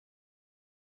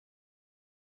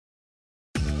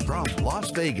From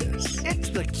Las Vegas, it's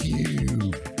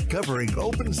theCUBE, covering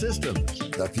open systems.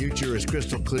 The future is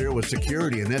crystal clear with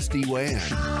security and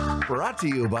SD-WAN. Brought to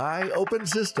you by Open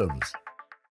Systems.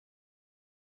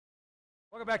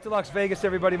 Welcome back to Las Vegas,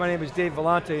 everybody. My name is Dave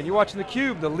Vellante, and you're watching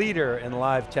theCUBE, the leader in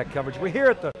live tech coverage. We're here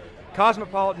at the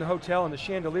Cosmopolitan Hotel in the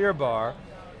Chandelier Bar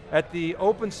at the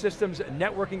Open Systems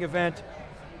networking event.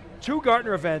 2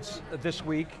 Gartner events this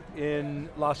week in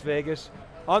Las Vegas.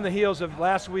 On the heels of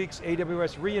last week's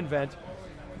AWS reInvent,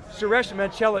 Suresh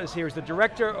Manchella is here. He's the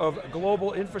Director of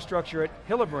Global Infrastructure at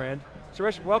Hillenbrand.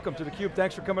 Suresh, welcome to theCUBE,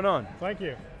 thanks for coming on. Thank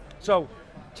you. So,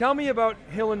 tell me about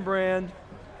Hillenbrand,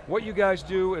 what you guys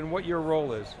do, and what your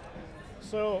role is.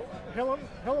 So,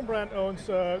 Hillenbrand owns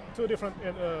 2 different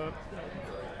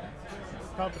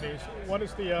companies. One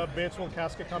is the Batesville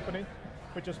Casket Company,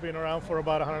 which has been around for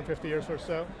about 150 years or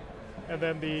so. And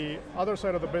then the other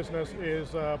side of the business is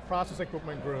Process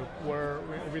Equipment Group, where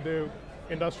we do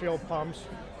industrial pumps,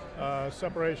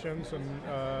 separations, and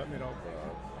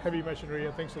heavy machinery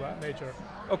and things of that nature.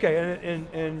 Okay,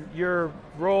 and your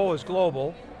role is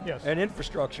global. Yes. And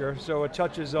infrastructure, so it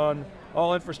touches on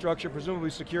all infrastructure,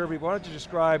 presumably security. Why don't you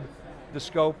describe the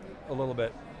scope a little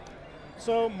bit?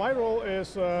 So my role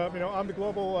is, I'm the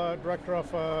global director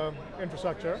of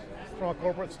infrastructure from a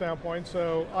corporate standpoint,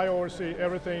 so I oversee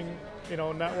everything,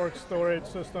 network, storage,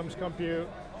 systems, compute,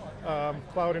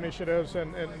 cloud initiatives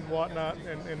and whatnot,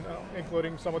 and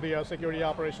including some of the security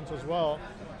operations as well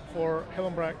for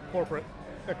Hillenbrand Corporate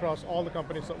across all the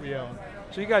companies that we own.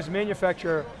 So you guys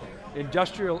manufacture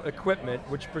industrial equipment,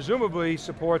 which presumably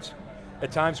supports,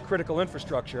 at times, critical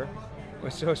infrastructure,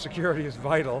 so security is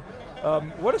vital.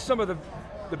 What are some of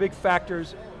the big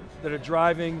factors that are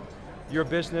driving your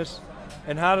business,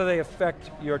 and how do they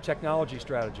affect your technology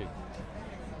strategy?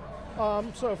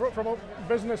 So from a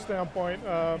business standpoint,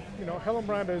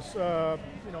 Hillenbrand is,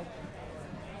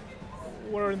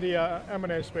 we're in the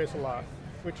M&A space a lot.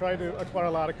 We try to acquire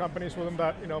a lot of companies within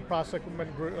that, process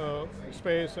equipment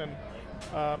space, and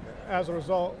as a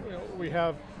result, we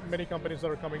have many companies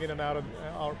that are coming in and out of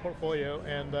our portfolio,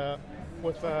 and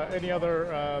with any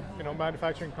other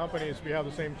manufacturing companies, we have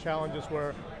the same challenges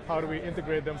where how do we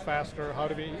integrate them faster, how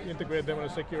do we integrate them in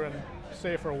a secure and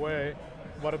safer way,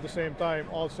 but at the same time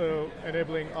also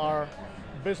enabling our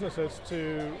businesses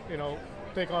to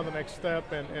take on the next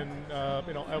step and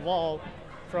evolve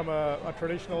from a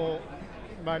traditional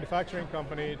manufacturing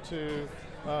company to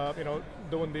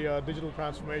doing the digital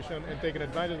transformation and taking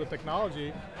advantage of the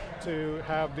technology to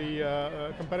have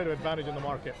the competitive advantage in the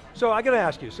market. So I got to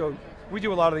ask you, so we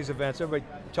do a lot of these events, everybody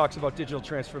talks about digital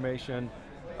transformation,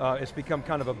 it's become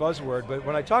kind of a buzzword, but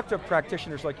when I talk to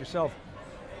practitioners like yourself,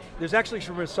 there's actually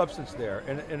some real substance there,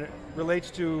 and it relates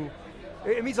to,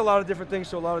 it means a lot of different things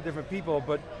to a lot of different people,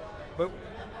 but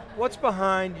what's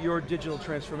behind your digital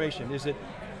transformation? Is it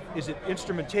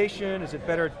instrumentation? Is it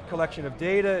better collection of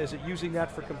data? Is it using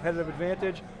that for competitive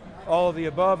advantage? All of the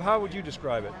above? How would you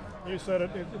describe it? You said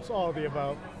it, it's all of the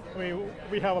above. I mean,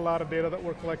 we have a lot of data that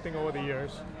we're collecting over the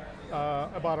years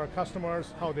about our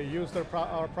customers, how they use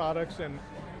our products, and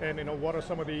what are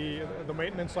some of the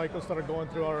maintenance cycles that are going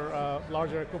through our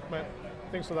larger equipment,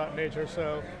 things of that nature.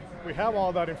 So we have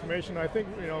all that information. I think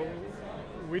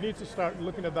we need to start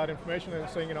looking at that information and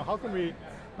saying, how can we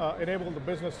enable the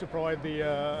business to provide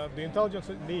the intelligence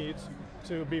it needs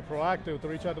to be proactive, to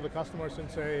reach out to the customers and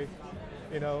say,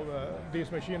 these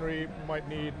machinery might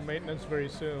need maintenance very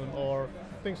soon, or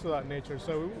things of that nature.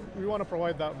 So we want to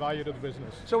provide that value to the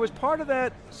business. So is part of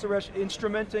that, Suresh,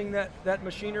 instrumenting that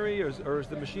machinery, or is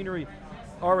the machinery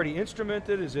already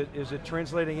instrumented? Is it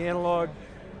translating analog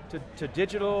to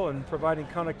digital and providing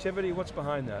connectivity? What's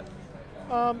behind that?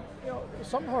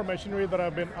 Some of our machinery that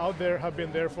have been out there have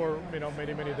been there for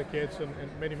many, many decades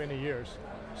and many years.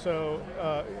 So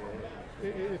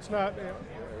it's not,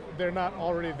 they're not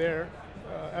already there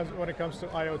as when it comes to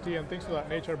IoT and things of that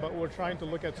nature, but we're trying to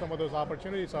look at some of those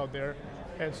opportunities out there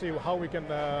and see how we can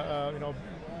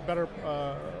better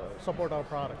support our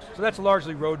products. So that's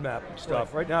largely roadmap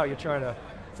stuff. Right now you're trying to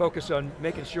focus on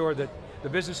making sure that the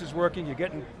business is working, you're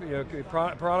getting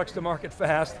products to market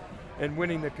fast, and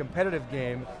winning the competitive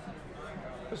game.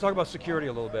 Let's talk about security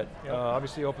a little bit. Yep.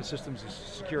 Obviously Open Systems is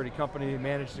a security company,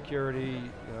 managed security,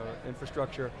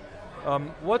 infrastructure.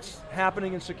 What's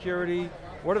happening in security?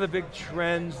 What are the big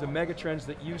trends, the mega trends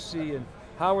that you see, and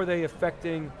how are they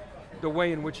affecting the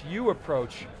way in which you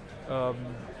approach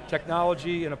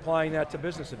technology and applying that to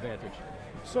business advantage?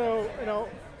 So,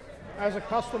 as a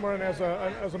customer and as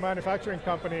a manufacturing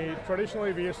company,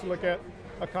 traditionally we used to look at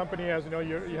a company as,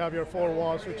 you have your 4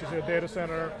 walls, which is your data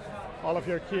center, all of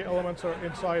your key elements are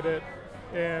inside it,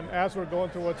 And as we're going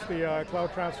towards the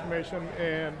cloud transformation,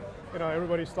 and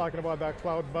everybody's talking about that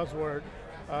cloud buzzword,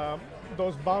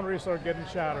 those boundaries are getting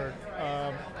shattered.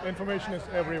 Information is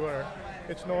everywhere.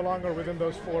 It's no longer within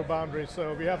those four boundaries,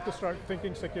 so we have to start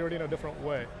thinking security in a different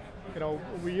way.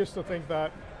 We used to think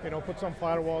that put some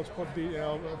firewalls,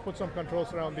 put some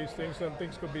controls around these things, and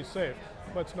things could be safe.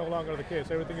 But it's no longer the case.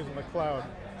 Everything is in the cloud,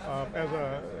 as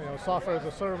a software as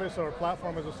a service or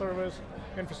platform as a service,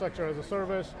 infrastructure as a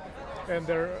service, and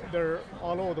they're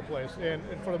all over the place. And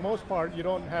for the most part, you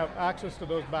don't have access to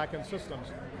those back-end systems.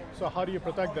 So how do you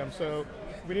protect them? So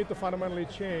we need to fundamentally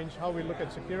change how we look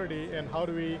at security and how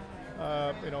do we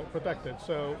protect it.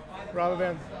 So rather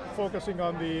than focusing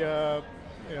on the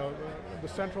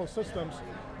central systems,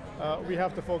 we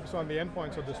have to focus on the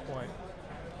endpoints at this point.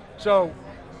 So,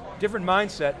 different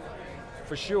mindset,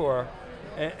 for sure,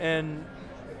 and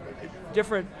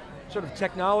different sort of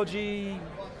technology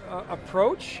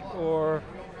approach, or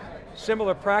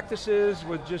similar practices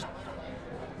with just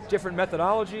different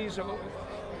methodologies?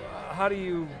 How do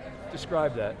you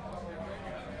describe that?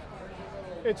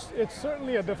 It's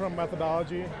certainly a different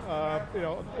methodology.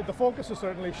 The focus is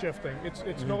certainly shifting.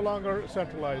 It's no longer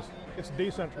centralized. It's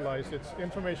decentralized. It's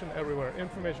information everywhere.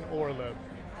 Information overload.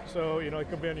 So it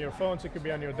could be on your phones. It could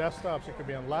be on your desktops. It could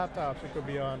be on laptops. It could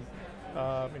be on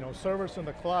servers in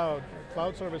the cloud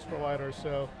service providers.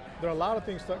 So there are a lot of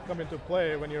things that come into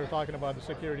play when you're talking about the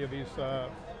security of these,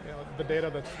 the data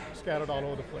that's scattered all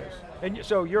over the place. And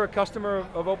so you're a customer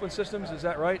of Open Systems, is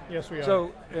that right? Yes, we are.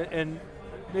 So, and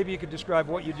maybe you could describe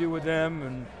what you do with them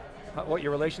and what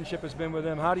your relationship has been with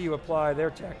them. How do you apply their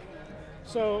tech?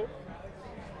 So,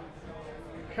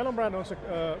 Hillenbrand owns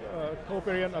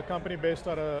Coperion, a company based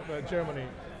out of Germany,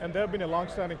 and they've been a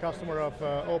long-standing customer of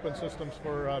Open Systems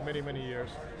for many, many years.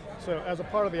 So as a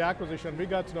part of the acquisition, we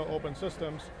got to know Open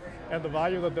Systems and the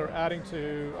value that they're adding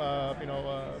to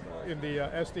in the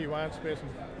SD-WAN space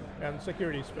and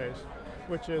security space,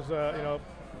 which is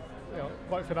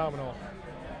quite phenomenal.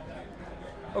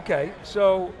 Okay,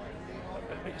 so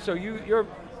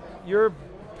you're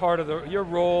part of your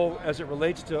role as it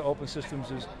relates to Open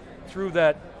Systems is through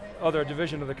that other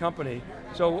division of the company.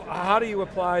 So how do you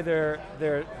apply their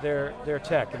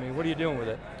tech? I mean, what are you doing with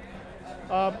it?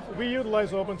 We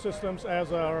utilize Open Systems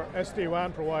as our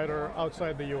SD-WAN provider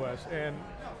outside the US, and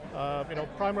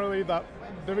primarily that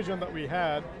division that we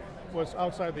had was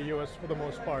outside the US for the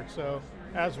most part. So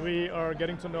as we are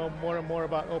getting to know more and more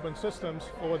about Open Systems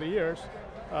over the years,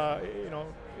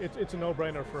 it's a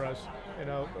no-brainer for us.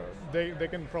 They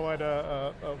can provide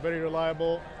a very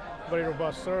reliable, very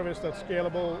robust service that's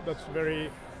scalable, that's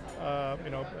very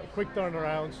quick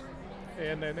turnarounds,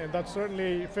 and that's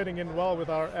certainly fitting in well with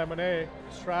our M&A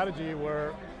strategy,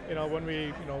 where when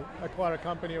we acquire a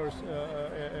company or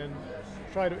and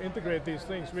try to integrate these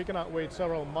things, we cannot wait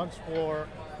several months for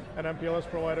an MPLS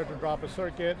provider to drop a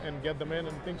circuit and get them in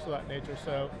and things of that nature.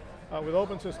 So with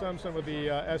Open Systems and with the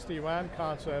SD-WAN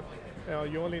concept,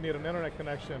 you only need an internet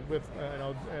connection with,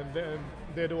 and then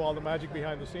they do all the magic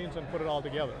behind the scenes and put it all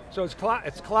together. So it's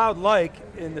cloud-like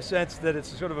in the sense that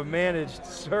it's sort of a managed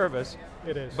service.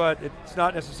 It is. But it's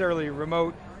not necessarily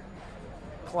remote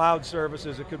cloud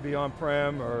services. It could be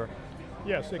on-prem or...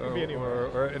 Yes, it could be anywhere.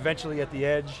 Or eventually at the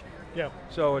edge. Yeah.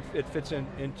 So it fits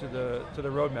into the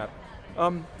roadmap.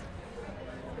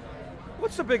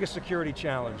 What's the biggest security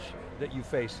challenge that you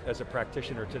face as a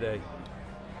practitioner today?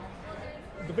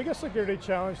 The biggest security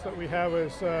challenge that we have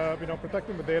is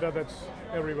protecting the data that's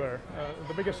everywhere.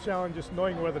 The biggest challenge is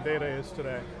knowing where the data is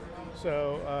today.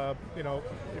 So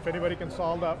if anybody can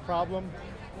solve that problem,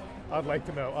 I'd like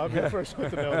to know. I'll be the first one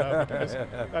to know that,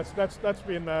 because that's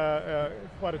been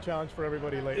quite a challenge for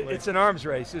everybody lately. It's an arms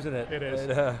race, isn't it? It is.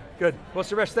 Good. Well,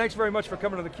 Suresh, thanks very much for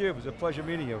coming to theCUBE. It was a pleasure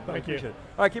meeting you. Thank you. Appreciate it.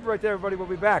 All right, keep it right there, everybody. We'll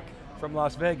be back from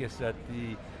Las Vegas at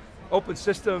the Open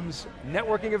Systems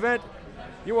networking event.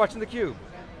 You're watching theCUBE.